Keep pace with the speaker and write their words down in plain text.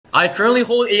I currently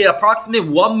hold a approximate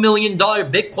 $1 million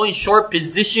Bitcoin short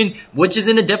position, which is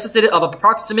in a deficit of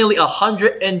approximately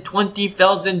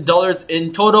 $120,000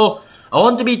 in total. I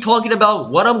want to be talking about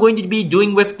what I'm going to be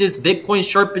doing with this Bitcoin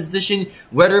short position,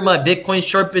 whether my Bitcoin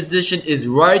short position is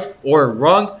right or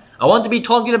wrong. I want to be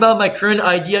talking about my current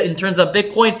idea in terms of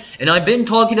Bitcoin, and I've been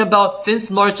talking about since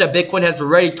March that Bitcoin has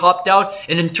already topped out,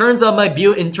 and in terms of my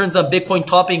view in terms of Bitcoin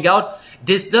topping out,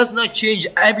 this does not change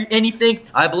anything.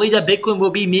 I believe that Bitcoin will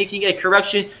be making a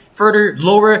correction further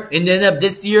lower in the end of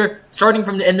this year, starting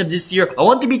from the end of this year. I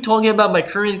want to be talking about my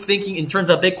current thinking in terms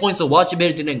of Bitcoin, so watch it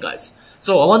better than end, guys.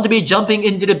 So I want to be jumping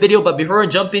into the video, but before I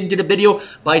jump into the video,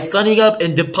 by signing up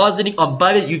and depositing on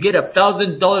BYBIT, you get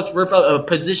 $1,000 worth of a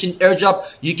position airdrop.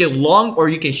 You can long or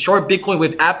you can short Bitcoin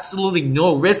with absolutely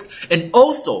no risk. And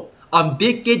also, on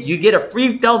Bitget, you get a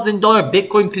 $3,000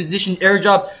 Bitcoin position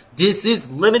airdrop. This is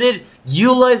limited.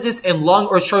 Utilize this and long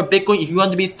or short Bitcoin if you want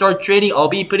to be start trading. I'll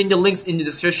be putting the links in the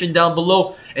description down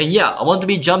below. And yeah, I want to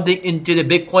be jumping into the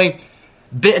Bitcoin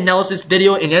bit analysis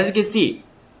video. And as you can see,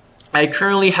 I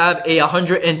currently have a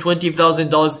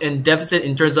 $120,000 in deficit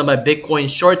in terms of my Bitcoin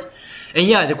short. And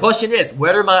yeah, the question is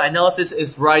whether my analysis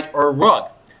is right or wrong.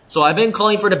 So I've been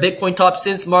calling for the Bitcoin top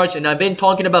since March, and I've been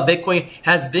talking about Bitcoin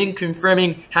has been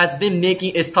confirming, has been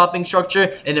making its topping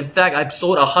structure. And in fact, I've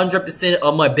sold 100%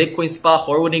 of my Bitcoin spot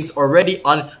holdings already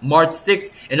on March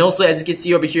 6th. And also, as you can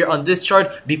see over here on this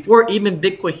chart, before even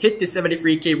Bitcoin hit the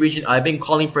 73K region, I've been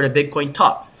calling for the Bitcoin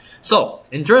top. So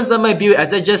in terms of my view,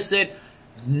 as I just said,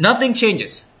 nothing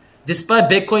changes. Despite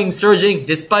Bitcoin surging,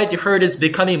 despite the herd is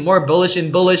becoming more bullish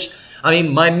and bullish, I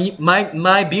mean,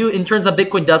 my view in terms of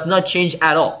Bitcoin does not change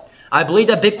at all. I believe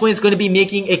that Bitcoin is going to be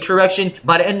making a correction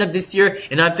by the end of this year,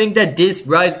 and I think that this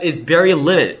rise is very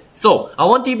limited. So, I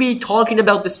want to be talking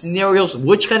about the scenarios,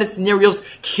 which kind of scenarios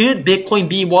could Bitcoin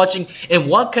be watching, and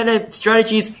what kind of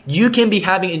strategies you can be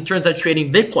having in terms of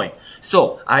trading Bitcoin.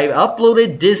 So, I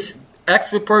uploaded this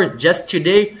X report just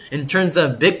today in terms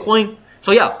of Bitcoin.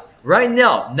 So yeah, right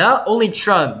now, not only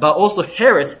Trump, but also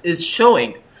Harris is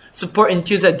showing support in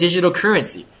terms of digital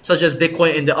currency, such as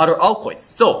Bitcoin and the other altcoins.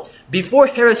 So, before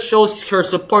Harris shows her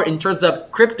support in terms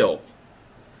of crypto,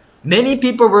 many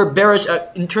people were bearish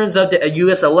in terms of the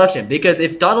US election, because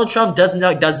if Donald Trump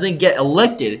doesn't get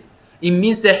elected, it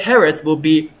means that Harris will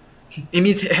be,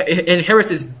 and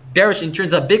Harris is bearish in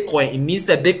terms of Bitcoin, it means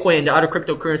that Bitcoin and the other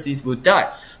cryptocurrencies will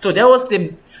die. So that was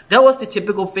the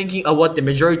typical thinking of what the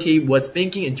majority was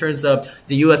thinking in terms of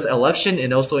the US election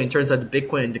and also in terms of the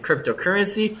Bitcoin and the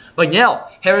cryptocurrency. But now,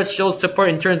 Harris shows support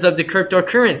in terms of the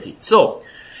cryptocurrency. So,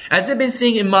 as I've been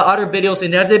seeing in my other videos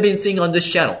and as I've been seeing on this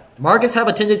channel, markets have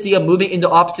a tendency of moving in the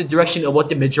opposite direction of what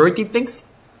the majority thinks.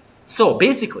 So,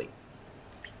 basically,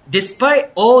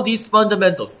 despite all these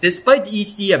fundamentals, despite the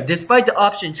ETF, despite the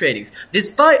option tradings,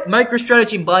 despite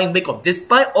MicroStrategy buying Bitcoin,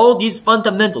 despite all these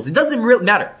fundamentals, it doesn't really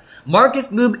matter.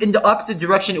 Markets move in the opposite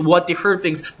direction of what the herd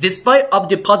thinks, despite of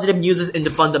the positive news in the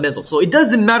fundamentals. So it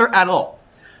doesn't matter at all.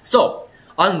 So,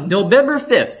 on November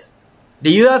 5th,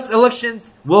 the US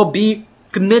elections will be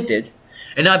committed,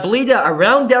 and I believe that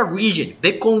around that region,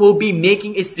 Bitcoin will be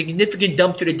making a significant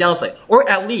dump to the downside, or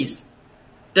at least,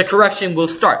 the correction will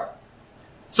start.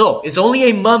 So, it's only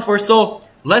a month or so,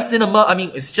 less than a month, I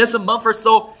mean, it's just a month or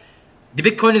so. The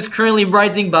Bitcoin is currently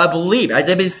rising, but I believe, as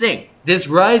I've been saying, this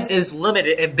rise is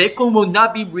limited and Bitcoin will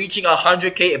not be reaching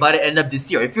 100K by the end of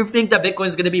this year. If you think that Bitcoin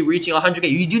is going to be reaching 100K,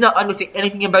 you do not understand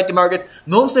anything about the markets.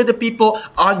 Most of the people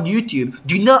on YouTube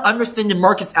do not understand the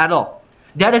markets at all.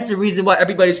 That is the reason why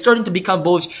everybody is starting to become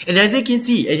bullish. And as you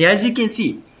can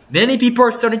see, many people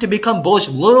are starting to become bullish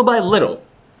little by little,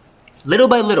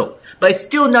 but it's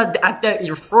still not at that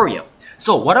euphoria.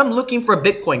 So what I'm looking for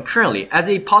Bitcoin currently as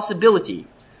a possibility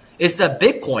is that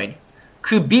Bitcoin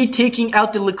could be taking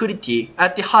out the liquidity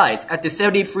at the highs at the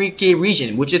 73K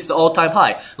region, which is the all-time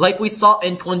high, like we saw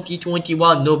in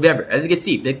 2021 November. As you can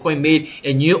see, Bitcoin made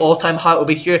a new all-time high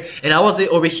over here, and I was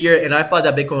over here, and I thought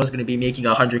that Bitcoin was going to be making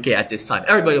 100K at this time.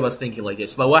 Everybody was thinking like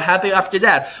this. But what happened after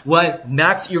that, when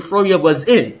max euphoria was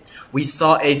in, we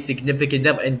saw a significant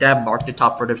dip, and that marked the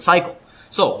top for the cycle.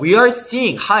 So we are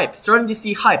seeing hype, starting to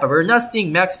see hype, but we're not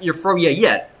seeing max euphoria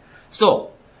yet.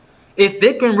 So if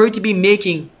Bitcoin were to be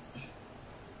making,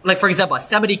 like for example,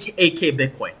 78K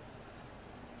Bitcoin,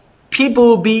 people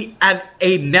will be at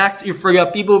a max euphoria.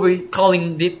 People will be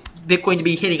calling Bitcoin to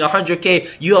be hitting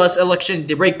 100K, US election,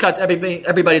 the rate cuts,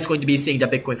 everybody's going to be saying that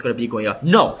Bitcoin is going to be going up.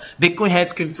 No, Bitcoin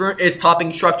has confirmed its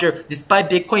topping structure. Despite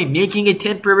Bitcoin making a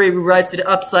temporary rise to the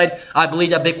upside, I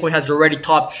believe that Bitcoin has already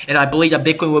topped, and I believe that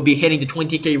Bitcoin will be hitting the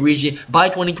 20K region by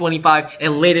 2025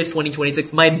 and latest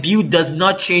 2026. My view does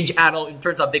not change at all in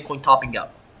terms of Bitcoin topping out.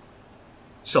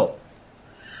 So,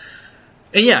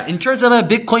 And yeah, in terms of my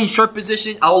Bitcoin short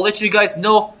position, I will let you guys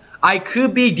know I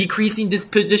could be decreasing this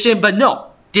position, but no,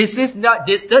 this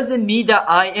doesn't mean that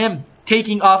I am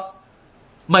taking off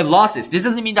my losses. This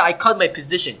doesn't mean that I cut my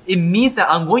position. It means that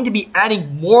I'm going to be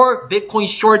adding more Bitcoin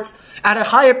shorts at a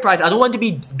higher price. I don't want to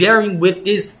be bearing with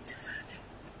this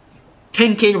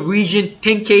 10K region,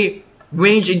 10K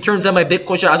range in terms of my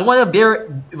Bitcoin short. I don't want to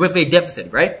bear with a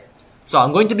deficit, right? So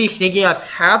I'm going to be taking off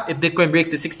half if Bitcoin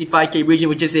breaks the 65K region,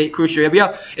 which is a crucial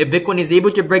area. If Bitcoin is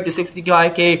able to break the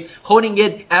 65K, holding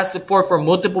it as support for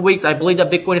multiple weeks, I believe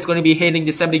that Bitcoin is going to be hitting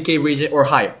the 70K region or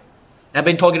higher. I've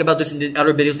been talking about this in the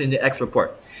other videos in the X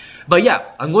report. But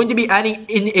yeah, I'm going to be adding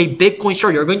in a Bitcoin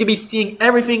short. You're going to be seeing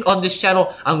everything on this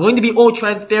channel. I'm going to be all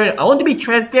transparent. I want to be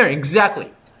transparent, exactly.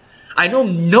 I know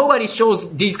nobody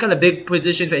shows these kind of big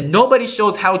positions and nobody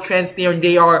shows how transparent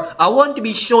they are. I want to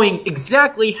be showing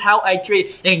exactly how I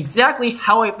trade and exactly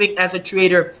how I think as a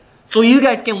trader so you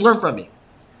guys can learn from me.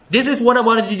 This is what I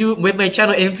wanted to do with my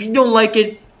channel, and if you don't like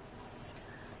it,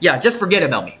 yeah, just forget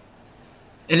about me.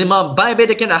 And then my BYBIT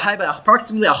account, I have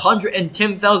approximately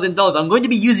 $110,000. I'm going to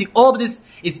be using all of this.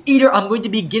 Is either I'm going to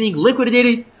be getting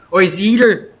liquidated or is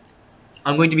either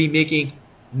I'm going to be making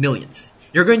millions.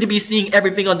 You're going to be seeing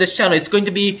everything on this channel. It's going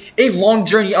to be a long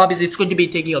journey. Obviously, it's going to be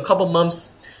taking a couple months.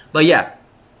 But yeah.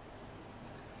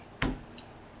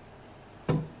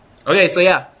 Okay, so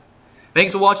yeah.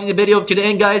 Thanks for watching the video to the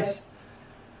end, guys.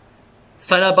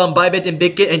 Sign up on BYBIT and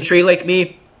Bitget and trade like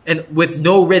me. And with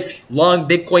no risk, long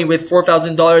Bitcoin with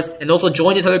 $4,000. And also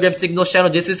join the Telegram Signals channel.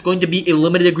 This is going to be a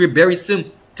limited group very soon.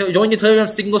 Join the Telegram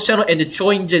Signals channel and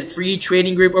join the free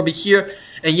trading group over here.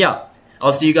 And yeah,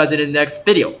 I'll see you guys in the next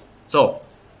video. So,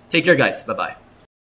 take care guys. Bye-bye.